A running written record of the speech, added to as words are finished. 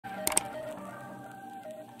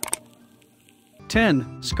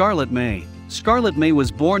10. Scarlett May. Scarlett May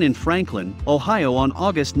was born in Franklin, Ohio on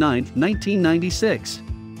August 9, 1996.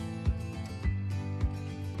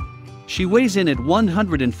 She weighs in at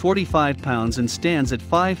 145 pounds and stands at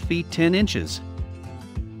 5 feet 10 inches.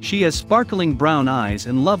 She has sparkling brown eyes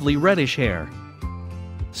and lovely reddish hair.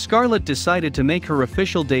 Scarlett decided to make her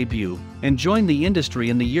official debut and join the industry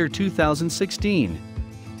in the year 2016.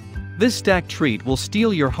 This stacked treat will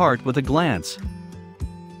steal your heart with a glance.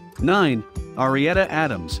 9. Arietta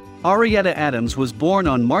Adams. Arietta Adams was born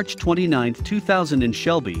on March 29, 2000 in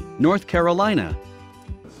Shelby, North Carolina.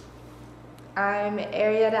 I'm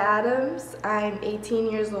Arietta Adams, I'm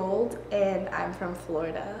 18 years old, and I'm from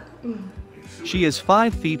Florida. She is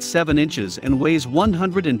 5 feet 7 inches and weighs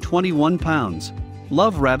 121 pounds.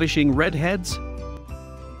 Love ravishing redheads?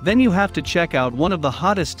 Then you have to check out one of the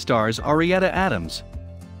hottest stars, Arietta Adams.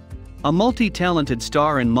 A multi-talented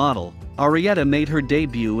star and model, Arietta made her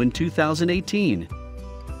debut in 2018.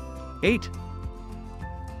 8.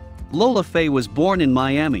 Lola Faye was born in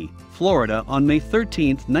Miami, Florida on May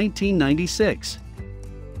 13, 1996.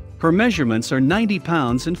 Her measurements are 90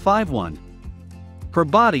 pounds and 5'1". Her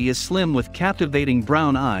body is slim with captivating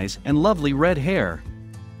brown eyes and lovely red hair.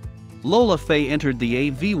 Lola Faye entered the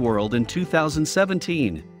AV world in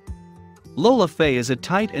 2017. Lola Faye is a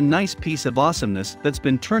tight and nice piece of awesomeness that's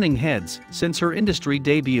been turning heads since her industry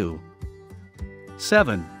debut.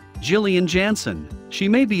 7. Jillian Jansen. She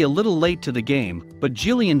may be a little late to the game, but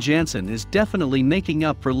Jillian Jansen is definitely making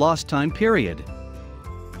up for lost time period.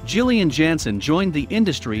 Jillian Jansen joined the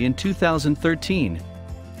industry in 2013.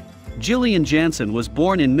 Jillian Jansen was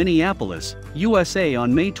born in Minneapolis, USA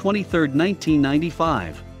on May 23,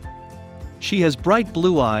 1995. She has bright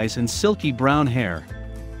blue eyes and silky brown hair.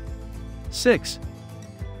 6.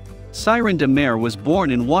 Siren DeMare was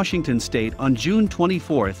born in Washington State on June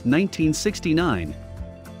 24, 1969.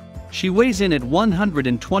 She weighs in at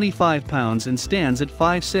 125 pounds and stands at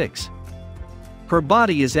 5'6". Her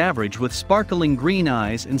body is average with sparkling green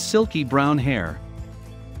eyes and silky brown hair.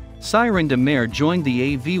 Siren DeMare joined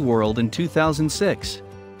the AV world in 2006.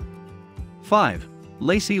 5.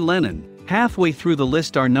 Lacey Lennon. Halfway through the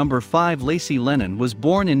list, our number 5 Lacey Lennon was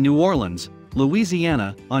born in New Orleans,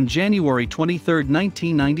 Louisiana, on January 23,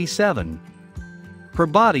 1997. Her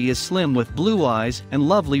body is slim with blue eyes and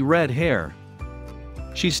lovely red hair.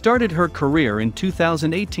 She started her career in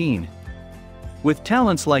 2018. With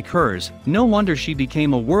talents like hers, no wonder she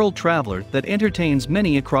became a world traveler that entertains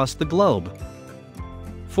many across the globe.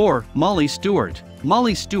 4. Molly Stewart.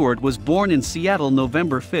 Molly Stewart was born in Seattle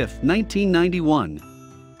November 5, 1991.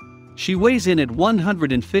 She weighs in at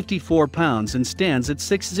 154 pounds and stands at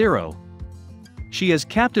 6'0". She has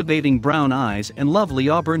captivating brown eyes and lovely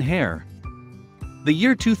auburn hair. The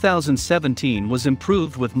year 2017 was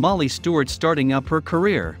improved with Molly Stewart starting up her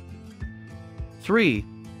career. 3.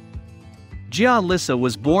 Gia Lisa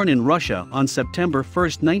was born in Russia on September 1,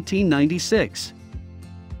 1996.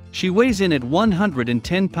 She weighs in at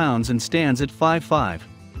 110 pounds and stands at 5'5".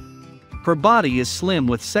 Her body is slim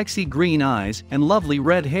with sexy green eyes and lovely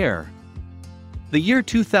red hair. The year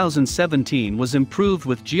 2017 was improved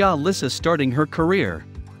with Gia Lisa starting her career.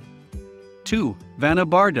 2. Vanna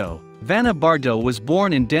Bardo. Vanna Bardo was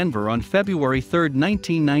born in Denver on February 3,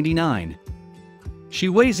 1999. She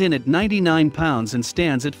weighs in at 99 pounds and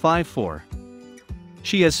stands at 5'4".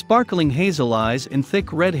 She has sparkling hazel eyes and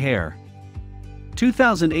thick red hair.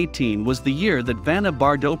 2018 was the year that Vanna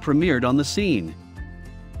Bardo premiered on the scene.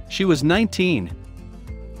 She was 19.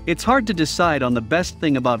 It's hard to decide on the best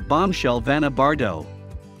thing about bombshell Vanna Bardo.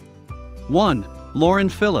 1. Lauren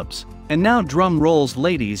Phillips. And now drum rolls,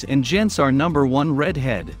 ladies and gents, our number 1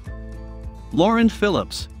 redhead. Lauren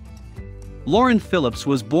Phillips. Lauren Phillips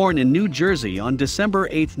was born in New Jersey on December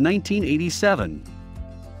 8, 1987.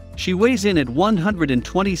 She weighs in at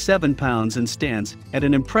 127 pounds and stands at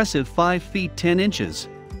an impressive 5 feet 10 inches.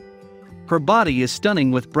 Her body is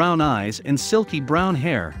stunning with brown eyes and silky brown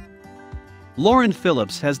hair. Lauren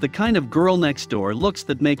Phillips has the kind of girl next door looks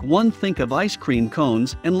that make one think of ice cream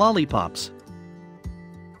cones and lollipops.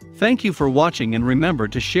 Thank you for watching, and remember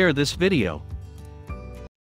to share this video.